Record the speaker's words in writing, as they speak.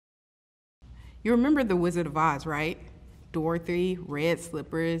You remember The Wizard of Oz, right? Dorothy, red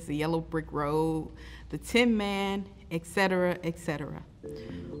slippers, the yellow brick road, the Tin Man, etc., etc.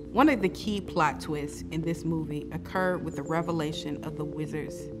 One of the key plot twists in this movie occurred with the revelation of the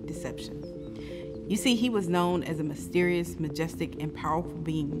wizard's deception. You see, he was known as a mysterious, majestic, and powerful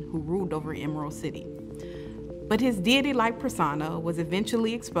being who ruled over Emerald City. But his deity-like persona was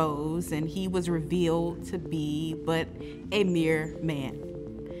eventually exposed, and he was revealed to be but a mere man.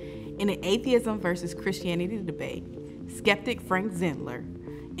 In an atheism versus Christianity debate, skeptic Frank Zindler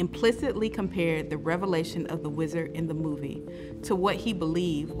implicitly compared the revelation of the wizard in the movie to what he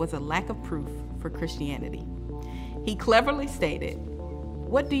believed was a lack of proof for Christianity. He cleverly stated,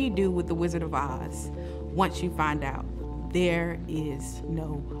 "What do you do with the Wizard of Oz once you find out there is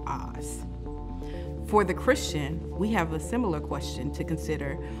no Oz?" For the Christian, we have a similar question to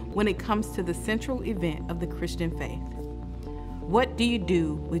consider when it comes to the central event of the Christian faith. What do you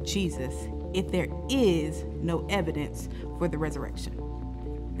do with Jesus if there is no evidence for the resurrection?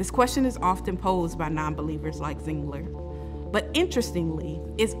 This question is often posed by non-believers like Zingler, but interestingly,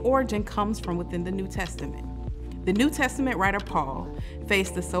 its origin comes from within the New Testament. The New Testament writer Paul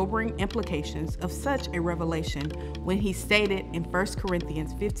faced the sobering implications of such a revelation when he stated in 1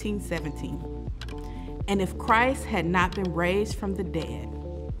 Corinthians 15:17, "And if Christ had not been raised from the dead,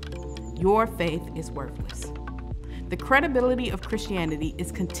 your faith is worthless." The credibility of Christianity is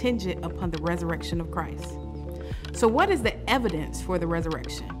contingent upon the resurrection of Christ. So what is the evidence for the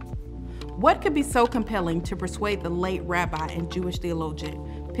resurrection? What could be so compelling to persuade the late rabbi and Jewish theologian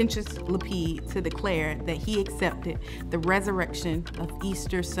Pinchas Lapid to declare that he accepted the resurrection of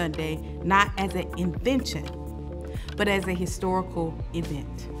Easter Sunday not as an invention, but as a historical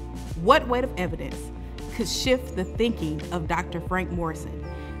event? What weight of evidence could shift the thinking of Dr. Frank Morrison,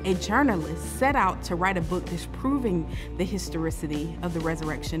 a journalist set out to write a book disproving the historicity of the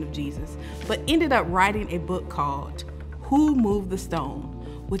resurrection of Jesus, but ended up writing a book called Who Moved the Stone,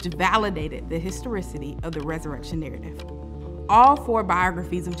 which validated the historicity of the resurrection narrative. All four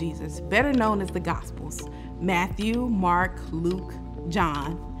biographies of Jesus, better known as the Gospels, Matthew, Mark, Luke,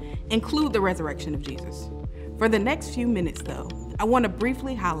 John, include the resurrection of Jesus. For the next few minutes, though, I want to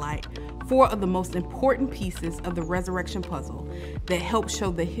briefly highlight four of the most important pieces of the resurrection puzzle that help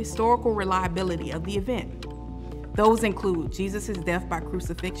show the historical reliability of the event. Those include Jesus' death by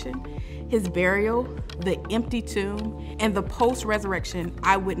crucifixion, his burial, the empty tomb, and the post-resurrection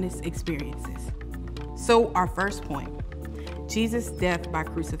eyewitness experiences. So our first point, Jesus' death by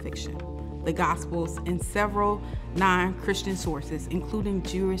crucifixion. The Gospels and several non-Christian sources, including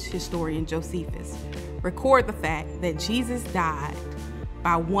Jewish historian Josephus, record the fact that Jesus died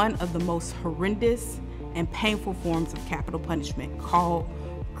by one of the most horrendous and painful forms of capital punishment called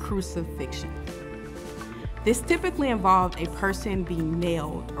crucifixion. This typically involved a person being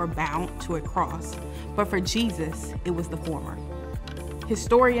nailed or bound to a cross, but for Jesus, it was the former.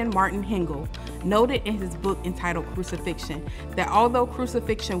 Historian Martin Hengel noted in his book entitled Crucifixion that although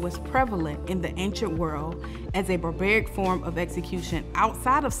crucifixion was prevalent in the ancient world as a barbaric form of execution,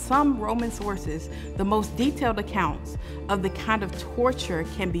 outside of some Roman sources, the most detailed accounts of the kind of torture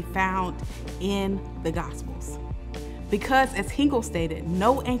can be found in the Gospels. Because, as Hengel stated,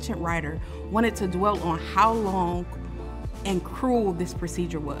 no ancient writer wanted to dwell on how long and cruel this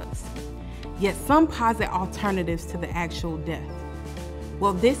procedure was. Yet some posit alternatives to the actual death.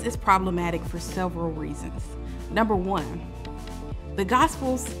 Well, this is problematic for several reasons. Number one, the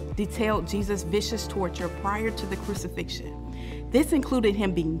Gospels detailed Jesus' vicious torture prior to the crucifixion. This included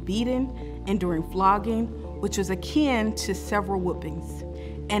him being beaten, enduring flogging, which was akin to several whippings,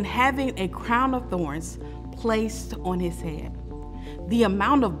 and having a crown of thorns placed on his head. The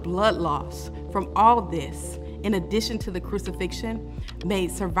amount of blood loss from all this, in addition to the crucifixion,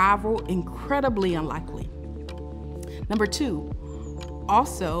 made survival incredibly unlikely. Number two,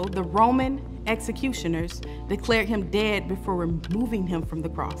 also, the Roman executioners declared him dead before removing him from the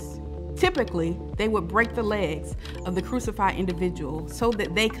cross. Typically, they would break the legs of the crucified individual so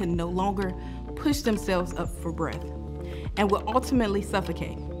that they could no longer push themselves up for breath and would ultimately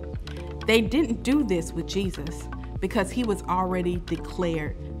suffocate. They didn't do this with Jesus because he was already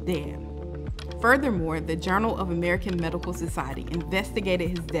declared dead. Furthermore, the Journal of American Medical Society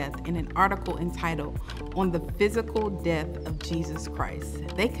investigated his death in an article entitled On the Physical Death of Jesus Christ.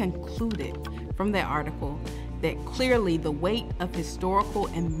 They concluded from that article that clearly the weight of historical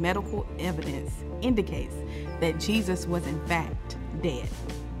and medical evidence indicates that Jesus was in fact dead.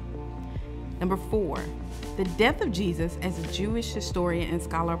 Number four, the death of Jesus, as a Jewish historian and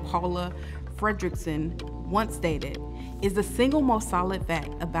scholar Paula Fredrickson once stated, is the single most solid fact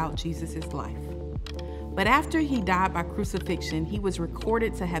about Jesus' life. But after he died by crucifixion, he was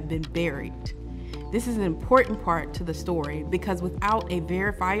recorded to have been buried. This is an important part to the story because without a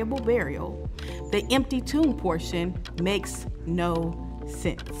verifiable burial, the empty tomb portion makes no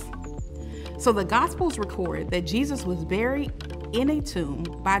sense. So the Gospels record that Jesus was buried in a tomb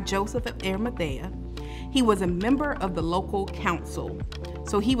by Joseph of Arimathea. He was a member of the local council,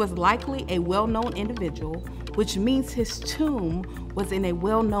 so he was likely a well-known individual, which means his tomb was in a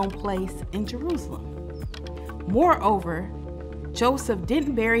well-known place in Jerusalem. Moreover, Joseph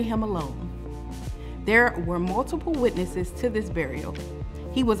didn't bury him alone. There were multiple witnesses to this burial.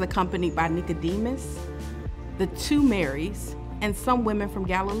 He was accompanied by Nicodemus, the two Marys, and some women from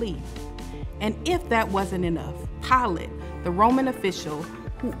Galilee. And if that wasn't enough, Pilate, the Roman official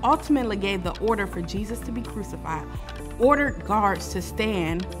who ultimately gave the order for Jesus to be crucified, ordered guards to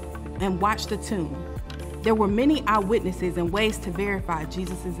stand and watch the tomb. There were many eyewitnesses and ways to verify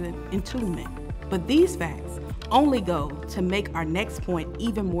Jesus' entombment, but these facts only go to make our next point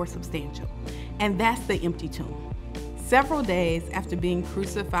even more substantial, and that's the empty tomb. Several days after being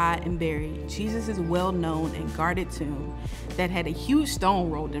crucified and buried, Jesus' well-known and guarded tomb that had a huge stone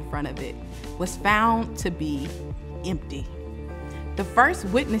rolled in front of it was found to be empty. The first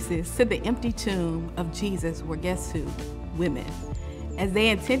witnesses to the empty tomb of Jesus were, guess who? Women, as they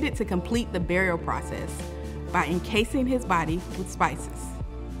intended to complete the burial process by encasing his body with spices.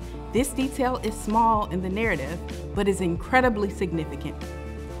 This detail is small in the narrative, but is incredibly significant.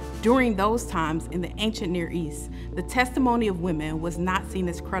 During those times in the ancient Near East, the testimony of women was not seen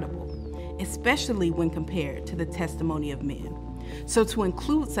as credible, especially when compared to the testimony of men. So to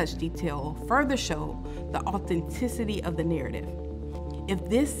include such detail further show the authenticity of the narrative. If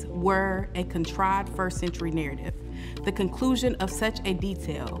this were a contrived first century narrative, the conclusion of such a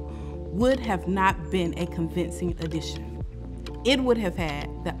detail would have not been a convincing addition. It would have had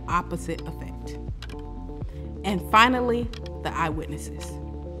the opposite effect. And finally, the eyewitnesses.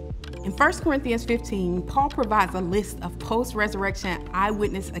 In 1 Corinthians 15, Paul provides a list of post-resurrection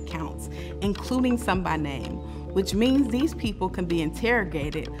eyewitness accounts, including some by name, which means these people can be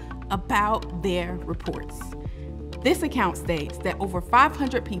interrogated about their reports. This account states that over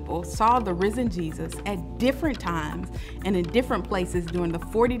 500 people saw the risen Jesus at different times and in different places during the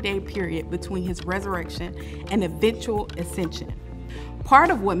 40-day period between his resurrection and eventual ascension.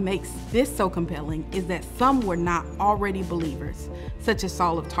 Part of what makes this so compelling is that some were not already believers, such as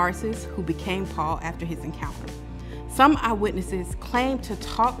Saul of Tarsus, who became Paul after his encounter. Some eyewitnesses claimed to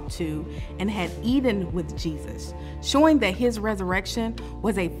talk to and had eaten with Jesus, showing that his resurrection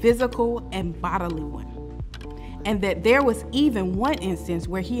was a physical and bodily one. And that there was even one instance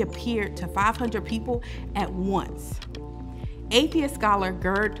where he appeared to 500 people at once. Atheist scholar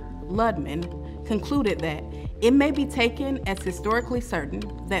Gerd Ludman concluded that it may be taken as historically certain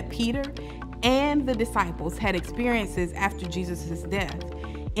that Peter and the disciples had experiences after Jesus' death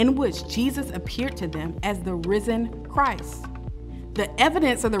in which Jesus appeared to them as the risen Christ. The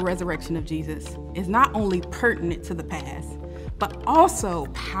evidence of the resurrection of Jesus is not only pertinent to the past, but also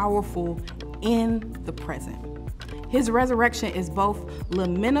powerful in the present. His resurrection is both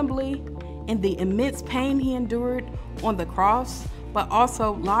lamentably in the immense pain he endured on the cross, but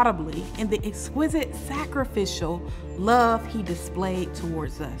also laudably in the exquisite sacrificial love he displayed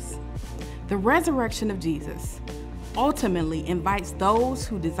towards us. The resurrection of Jesus ultimately invites those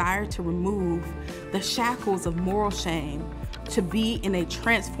who desire to remove the shackles of moral shame to be in a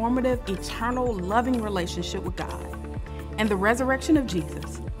transformative, eternal, loving relationship with God. And the resurrection of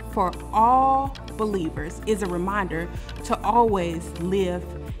Jesus for all believers is a reminder to always live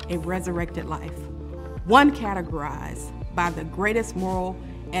a resurrected life, one categorized by the greatest moral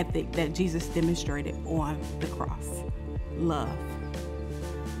ethic that Jesus demonstrated on the cross: love.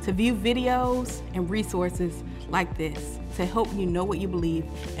 To view videos and resources like this to help you know what you believe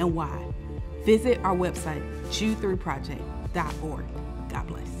and why, visit our website, Jew3project.org. God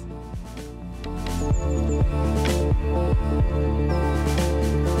bless.